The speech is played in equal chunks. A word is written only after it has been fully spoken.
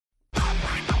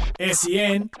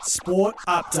SEN Sport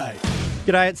Update.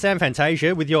 G'day, it's Sam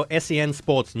Fantasia with your SEN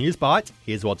Sports News Bite.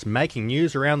 Here's what's making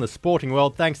news around the sporting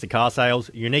world thanks to car sales,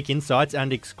 unique insights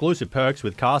and exclusive perks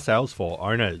with car sales for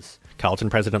owners. Carlton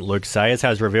President Luke Sayers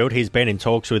has revealed he's been in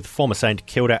talks with former St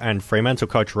Kilda and Fremantle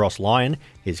coach Ross Lyon.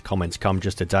 His comments come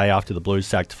just a day after the Blues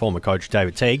sacked former coach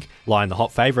David Teague, Lyon the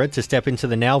hot favourite to step into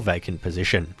the now vacant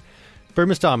position.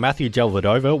 Boomer star Matthew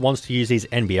Dellavedova wants to use his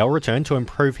NBL return to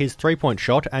improve his three-point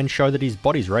shot and show that his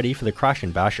body's ready for the crash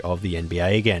and bash of the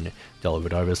NBA again.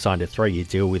 Dellavedova signed a 3-year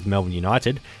deal with Melbourne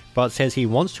United, but says he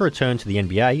wants to return to the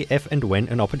NBA if and when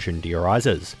an opportunity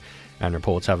arises. And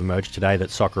reports have emerged today that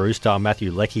Socceroos star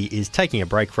Matthew Leckie is taking a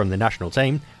break from the national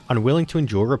team, unwilling to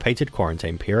endure repeated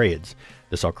quarantine periods.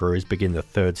 The Socceroos begin the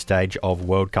third stage of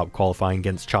World Cup qualifying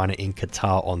against China in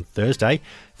Qatar on Thursday,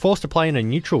 forced to play in a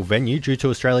neutral venue due to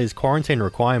Australia's quarantine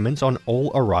requirements on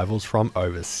all arrivals from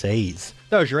overseas.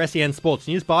 Those are your SEN Sports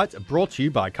News Bites, brought to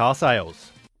you by Car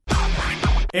Sales.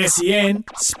 SEN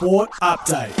Sport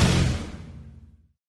Update.